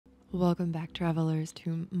Welcome back, travelers,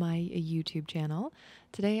 to my YouTube channel.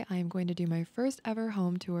 Today I am going to do my first ever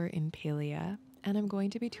home tour in Palia, and I'm going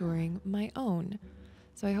to be touring my own.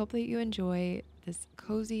 So I hope that you enjoy this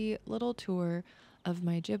cozy little tour of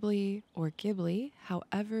my Ghibli or Ghibli,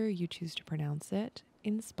 however you choose to pronounce it,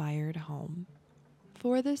 inspired home.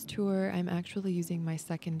 For this tour, I'm actually using my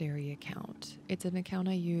secondary account. It's an account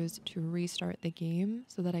I use to restart the game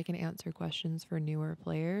so that I can answer questions for newer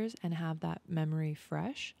players and have that memory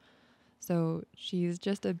fresh. So she's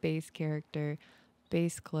just a base character,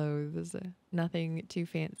 base clothes, nothing too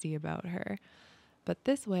fancy about her. But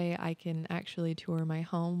this way I can actually tour my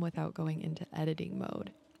home without going into editing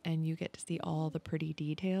mode. And you get to see all the pretty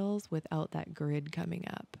details without that grid coming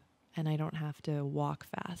up. And I don't have to walk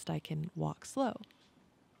fast, I can walk slow.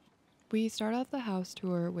 We start off the house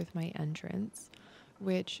tour with my entrance,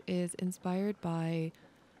 which is inspired by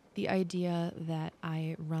the idea that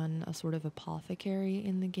I run a sort of apothecary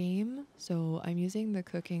in the game. So I'm using the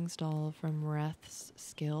cooking stall from Reth's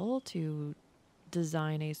skill to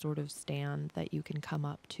design a sort of stand that you can come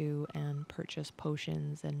up to and purchase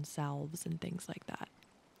potions and salves and things like that.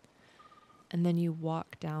 And then you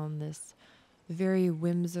walk down this very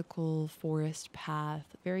whimsical forest path,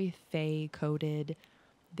 very fae coated.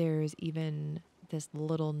 There's even this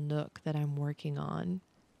little nook that I'm working on.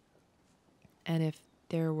 And if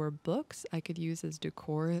there were books I could use as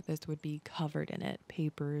decor, this would be covered in it.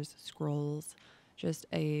 Papers, scrolls, just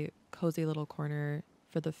a cozy little corner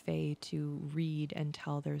for the Fae to read and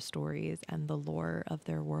tell their stories and the lore of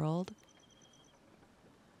their world.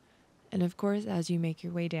 And of course, as you make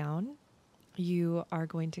your way down, you are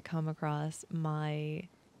going to come across my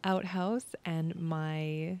outhouse and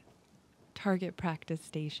my target practice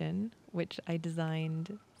station, which I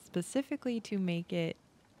designed specifically to make it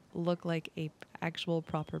look like a actual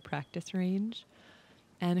proper practice range.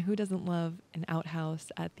 And who doesn't love an outhouse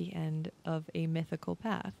at the end of a mythical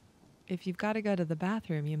path? If you've got to go to the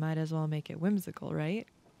bathroom, you might as well make it whimsical, right?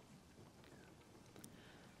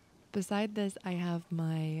 Beside this, I have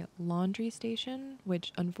my laundry station,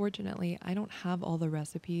 which unfortunately I don't have all the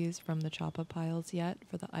recipes from the chop-up piles yet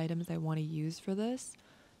for the items I want to use for this,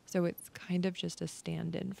 so it's kind of just a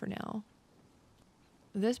stand-in for now.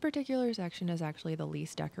 This particular section is actually the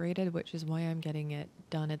least decorated, which is why I'm getting it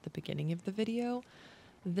done at the beginning of the video.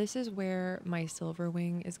 This is where my silver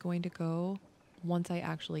wing is going to go once I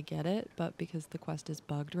actually get it, but because the quest is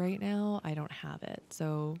bugged right now, I don't have it.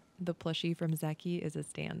 So the plushie from Zeki is a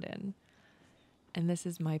stand-in. And this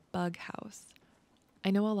is my bug house.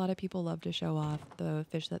 I know a lot of people love to show off the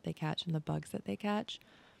fish that they catch and the bugs that they catch.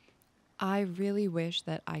 I really wish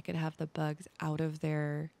that I could have the bugs out of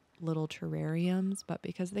their little terrariums, but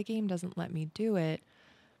because the game doesn't let me do it,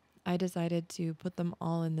 I decided to put them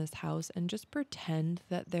all in this house and just pretend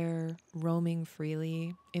that they're roaming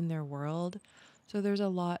freely in their world. So there's a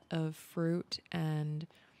lot of fruit and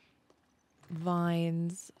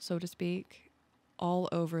vines, so to speak, all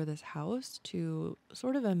over this house to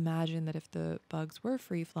sort of imagine that if the bugs were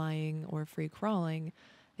free flying or free crawling,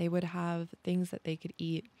 they would have things that they could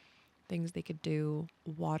eat, things they could do,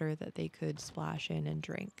 water that they could splash in and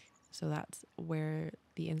drink. So that's where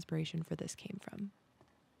the inspiration for this came from.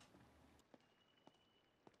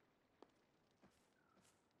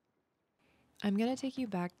 I'm going to take you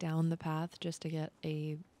back down the path just to get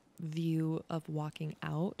a view of walking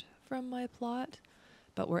out from my plot,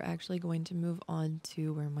 but we're actually going to move on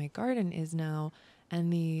to where my garden is now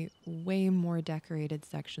and the way more decorated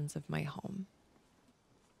sections of my home.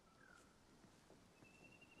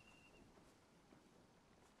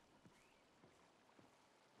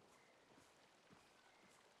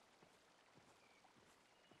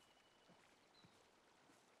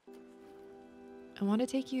 I want to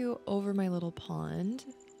take you over my little pond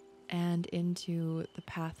and into the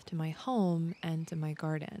path to my home and to my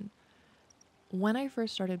garden. When I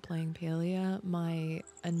first started playing Palia, my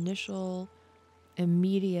initial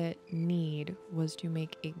immediate need was to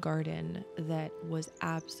make a garden that was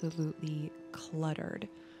absolutely cluttered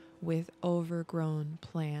with overgrown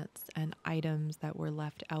plants and items that were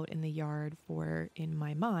left out in the yard for, in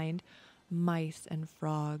my mind, mice and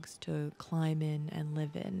frogs to climb in and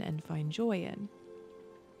live in and find joy in.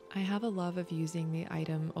 I have a love of using the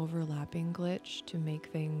item overlapping glitch to make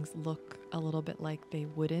things look a little bit like they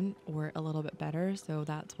wouldn't or a little bit better, so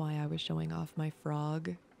that's why I was showing off my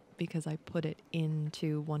frog, because I put it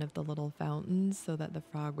into one of the little fountains so that the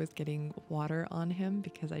frog was getting water on him,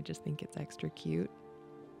 because I just think it's extra cute.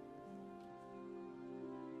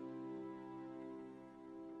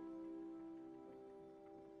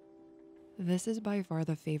 This is by far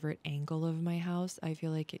the favorite angle of my house. I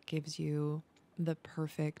feel like it gives you the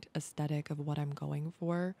perfect aesthetic of what I'm going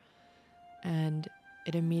for. and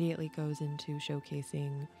it immediately goes into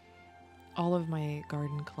showcasing all of my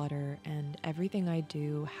garden clutter, and everything I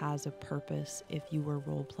do has a purpose if you were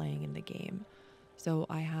role playing in the game. So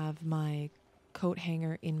I have my coat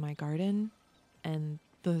hanger in my garden, and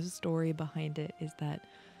the story behind it is that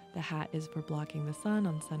the hat is for blocking the sun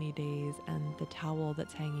on sunny days, and the towel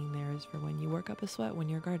that's hanging there is for when you work up a sweat when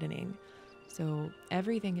you're gardening. So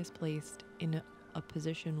everything is placed in a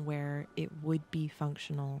position where it would be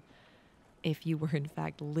functional if you were in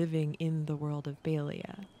fact living in the world of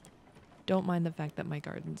Palia. Don't mind the fact that my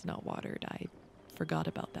garden's not watered. I forgot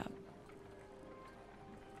about that.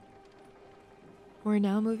 We're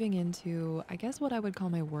now moving into, I guess, what I would call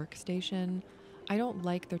my workstation. I don't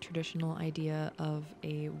like the traditional idea of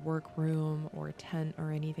a workroom or tent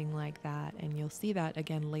or anything like that, and you'll see that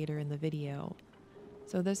again later in the video.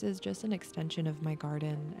 So this is just an extension of my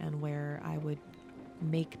garden and where I would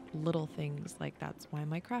make little things, like that's why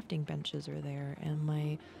my crafting benches are there and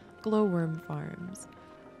my glowworm farms.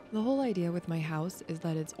 The whole idea with my house is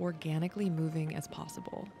that it's organically moving as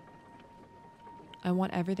possible. I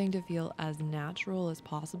want everything to feel as natural as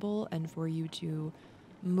possible and for you to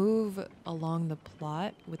move along the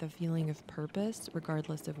plot with a feeling of purpose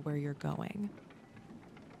regardless of where you're going.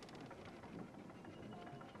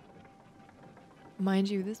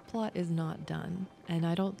 Mind you, this plot is not done, and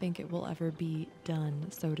I don't think it will ever be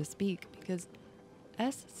done, so to speak, because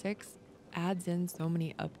S6 adds in so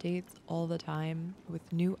many updates all the time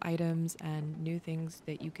with new items and new things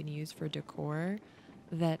that you can use for decor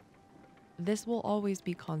that this will always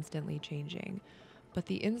be constantly changing. But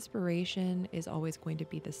the inspiration is always going to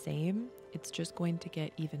be the same. It's just going to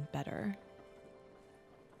get even better.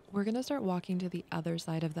 We're going to start walking to the other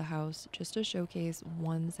side of the house just to showcase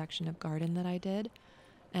one section of garden that I did.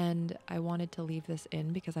 And I wanted to leave this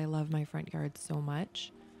in because I love my front yard so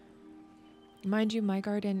much. Mind you, my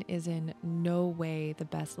garden is in no way the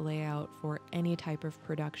best layout for any type of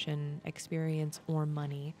production experience or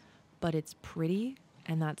money, but it's pretty,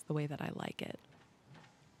 and that's the way that I like it.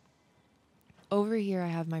 Over here, I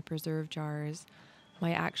have my preserve jars.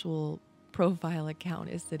 My actual profile account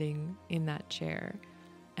is sitting in that chair.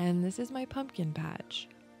 And this is my pumpkin patch.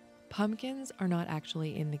 Pumpkins are not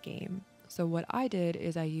actually in the game. So what I did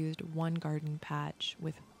is I used one garden patch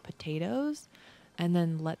with potatoes and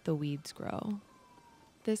then let the weeds grow.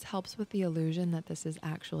 This helps with the illusion that this is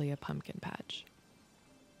actually a pumpkin patch.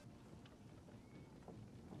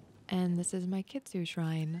 And this is my Kitsu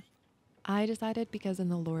shrine. I decided because in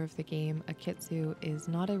the lore of the game, a Kitsu is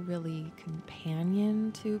not a really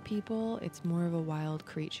companion to people. It's more of a wild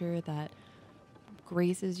creature that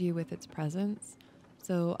graces you with its presence.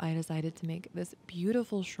 So I decided to make this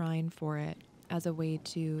beautiful shrine for it as a way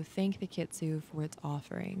to thank the Kitsu for its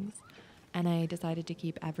offerings. And I decided to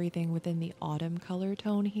keep everything within the autumn color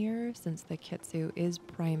tone here since the Kitsu is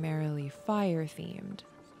primarily fire themed.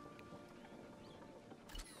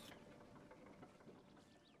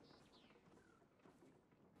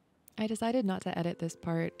 I decided not to edit this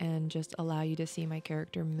part and just allow you to see my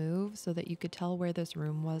character move so that you could tell where this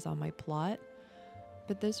room was on my plot.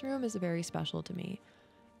 But this room is very special to me.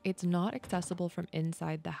 It's not accessible from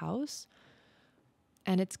inside the house,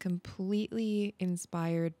 and it's completely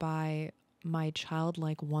inspired by my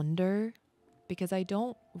childlike wonder because I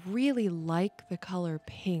don't really like the color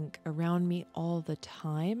pink around me all the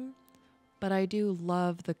time, but I do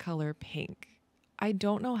love the color pink. I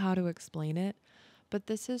don't know how to explain it, but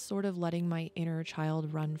this is sort of letting my inner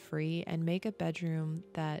child run free and make a bedroom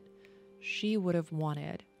that she would have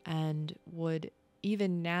wanted and would,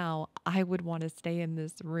 even now, I would want to stay in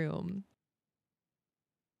this room.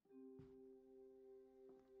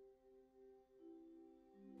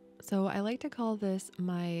 So I like to call this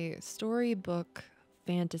my storybook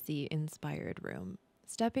fantasy inspired room.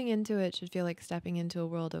 Stepping into it should feel like stepping into a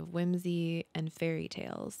world of whimsy and fairy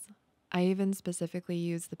tales. I even specifically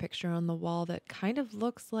used the picture on the wall that kind of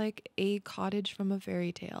looks like a cottage from a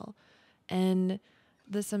fairy tale, and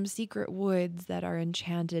some secret woods that are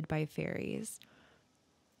enchanted by fairies.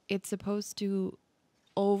 It's supposed to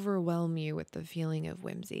overwhelm you with the feeling of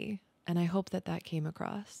whimsy, and I hope that that came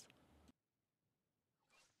across.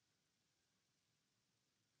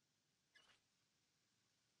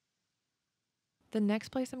 The next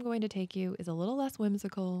place I'm going to take you is a little less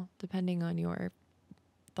whimsical, depending on your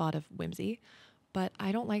thought of whimsy, but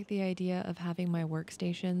I don't like the idea of having my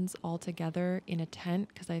workstations all together in a tent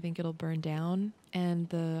because I think it'll burn down, and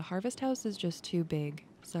the harvest house is just too big.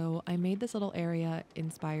 So I made this little area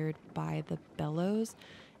inspired by the bellows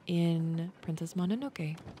in Princess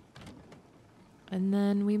Mononoke. And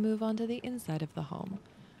then we move on to the inside of the home,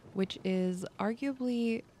 which is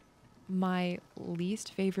arguably my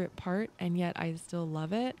least favorite part, and yet I still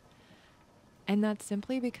love it. And that's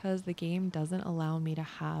simply because the game doesn't allow me to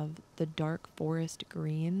have the dark forest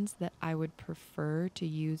greens that I would prefer to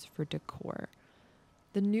use for decor.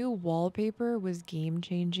 The new wallpaper was game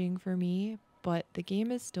changing for me, but the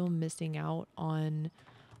game is still missing out on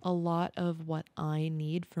a lot of what I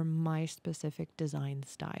need for my specific design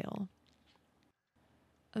style.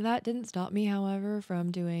 That didn't stop me, however,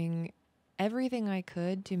 from doing everything I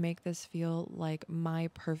could to make this feel like my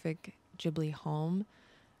perfect Ghibli home,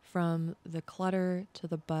 from the clutter to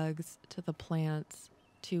the bugs to the plants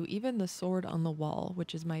to even the sword on the wall,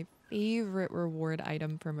 which is my favorite reward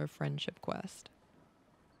item from a friendship quest.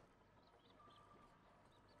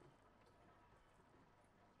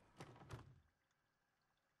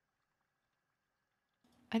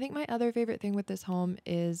 I think my other favorite thing with this home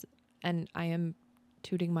is, and I am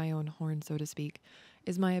tooting my own horn, so to speak,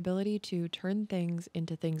 is my ability to turn things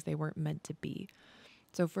into things they weren't meant to be.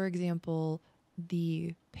 So, for example,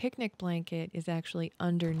 the picnic blanket is actually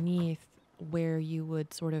underneath where you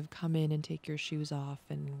would sort of come in and take your shoes off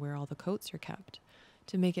and where all the coats are kept,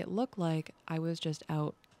 to make it look like I was just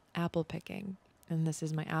out apple picking. And this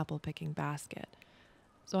is my apple picking basket.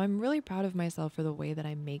 So I'm really proud of myself for the way that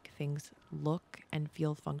I make things look and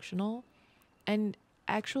feel functional, and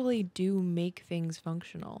actually do make things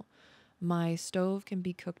functional. My stove can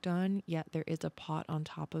be cooked on, yet there is a pot on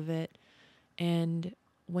top of it. And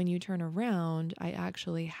when you turn around, I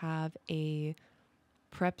actually have a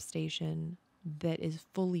prep station that is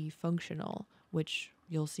fully functional, which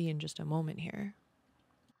you'll see in just a moment here.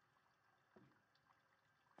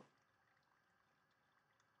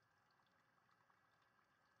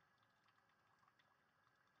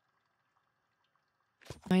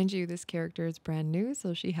 Mind you, this character is brand new,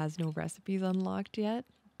 so she has no recipes unlocked yet,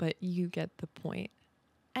 but you get the point.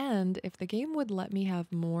 And if the game would let me have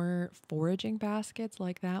more foraging baskets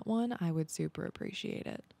like that one, I would super appreciate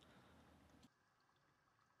it.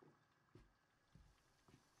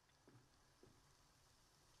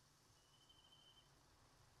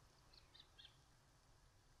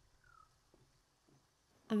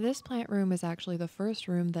 This plant room is actually the first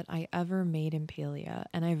room that I ever made in Palia,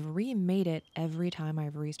 and I've remade it every time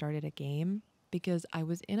I've restarted a game because I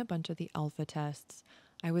was in a bunch of the alpha tests,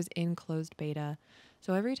 I was in closed beta,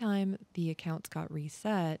 so every time the accounts got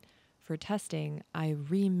reset for testing, I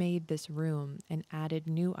remade this room and added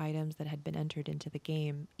new items that had been entered into the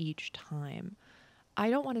game each time. I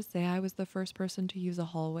don't want to say I was the first person to use a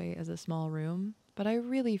hallway as a small room, but I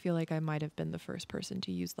really feel like I might have been the first person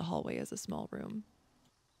to use the hallway as a small room.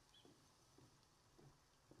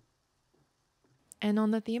 And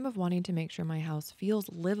on the theme of wanting to make sure my house feels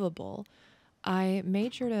livable, I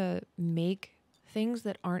made sure to make things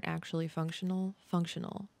that aren't actually functional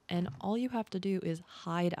functional. And all you have to do is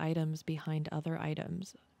hide items behind other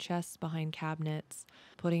items, chests behind cabinets,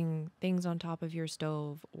 putting things on top of your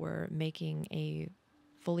stove, or making a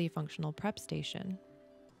fully functional prep station.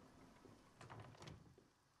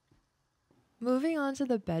 Moving on to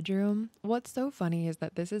the bedroom, what's so funny is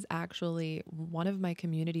that this is actually one of my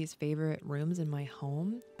community's favorite rooms in my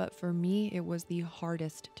home, but for me, it was the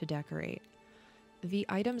hardest to decorate. The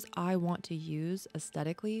items I want to use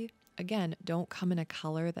aesthetically, again, don't come in a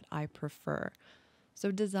color that I prefer.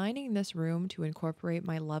 So designing this room to incorporate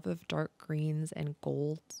my love of dark greens and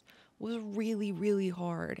golds was really, really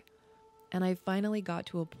hard. And I finally got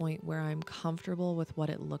to a point where I'm comfortable with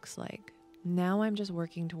what it looks like. Now I'm just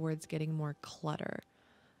working towards getting more clutter.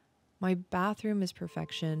 My bathroom is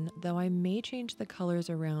perfection, though I may change the colors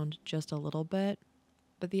around just a little bit,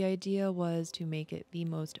 but the idea was to make it the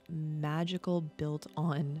most magical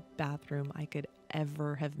built-on bathroom I could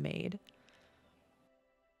ever have made.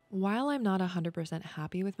 While I'm not 100%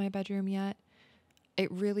 happy with my bedroom yet,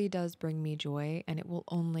 it really does bring me joy, and it will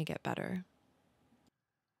only get better.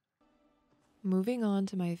 Moving on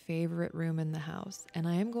to my favorite room in the house, and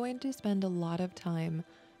I am going to spend a lot of time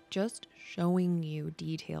just showing you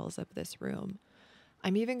details of this room.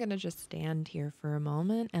 I'm even going to just stand here for a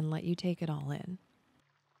moment and let you take it all in.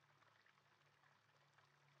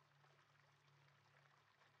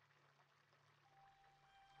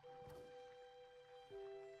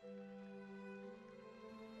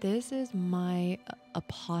 This is my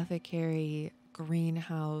apothecary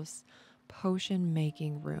greenhouse potion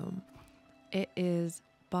making room. It is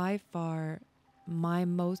by far my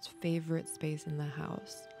most favorite space in the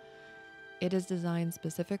house. It is designed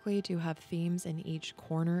specifically to have themes in each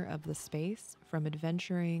corner of the space, from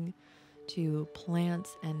adventuring to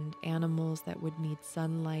plants and animals that would need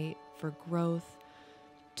sunlight for growth,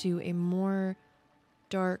 to a more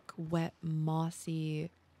dark, wet, mossy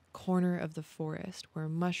corner of the forest where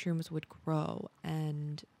mushrooms would grow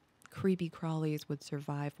and creepy crawlies would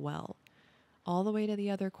survive well, all the way to the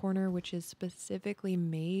other corner, which is specifically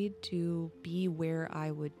made to be where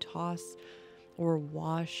I would toss or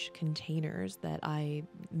wash containers that I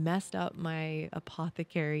messed up my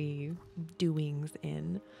apothecary doings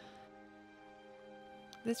in.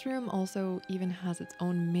 This room also even has its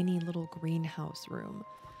own mini little greenhouse room,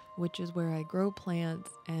 which is where I grow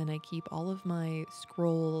plants and I keep all of my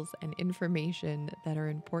scrolls and information that are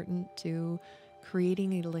important to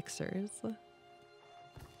creating elixirs.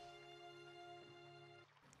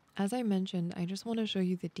 As I mentioned, I just want to show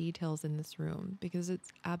you the details in this room because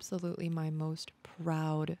it's absolutely my most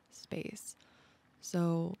proud space.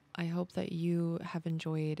 So I hope that you have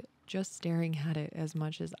enjoyed just staring at it as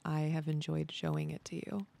much as I have enjoyed showing it to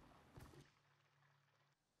you.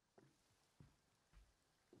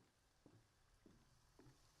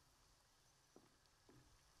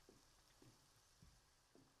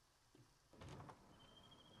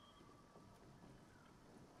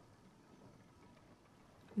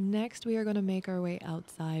 Next, we are going to make our way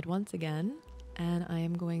outside once again, and I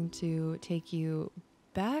am going to take you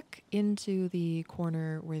back into the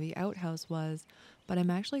corner where the outhouse was, but I'm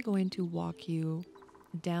actually going to walk you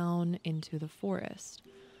down into the forest.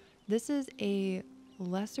 This is a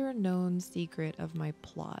lesser known secret of my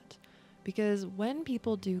plot, because when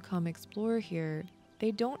people do come explore here, they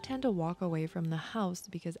don't tend to walk away from the house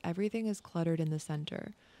because everything is cluttered in the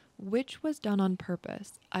center, which was done on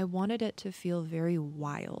purpose. I wanted it to feel very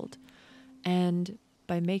wild, and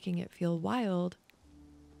by making it feel wild,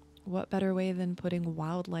 what better way than putting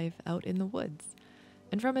wildlife out in the woods?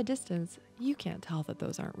 And from a distance, you can't tell that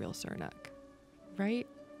those aren't real Sarnak, right?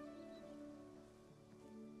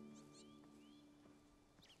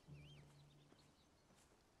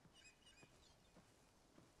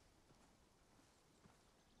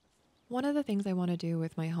 One of the things I want to do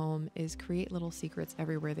with my home is create little secrets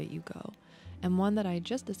everywhere that you go. And one that I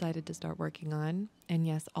just decided to start working on, and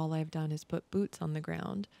yes, all I've done is put boots on the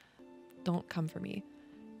ground, don't come for me,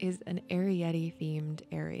 is an Arrietty themed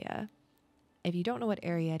area. If you don't know what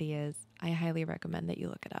Arrietty is, I highly recommend that you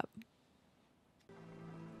look it up.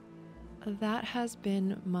 That has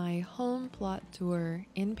been my home plot tour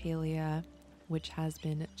in Palia, which has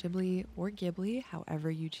been Ghibli or Ghibli,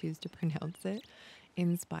 however you choose to pronounce it,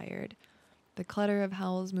 inspired. The clutter of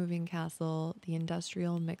Howls' moving castle, the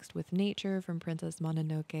industrial mixed with nature from Princess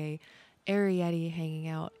Mononoke, Arrietty hanging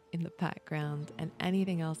out in the background, and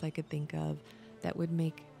anything else I could think of that would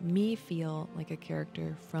make me feel like a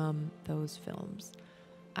character from those films.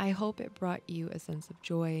 I hope it brought you a sense of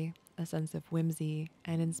joy, a sense of whimsy,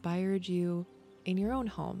 and inspired you in your own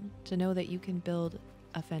home to know that you can build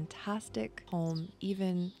a fantastic home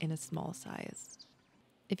even in a small size.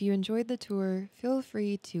 If you enjoyed the tour, feel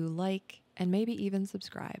free to like and maybe even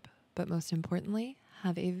subscribe. But most importantly,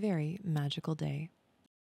 have a very magical day.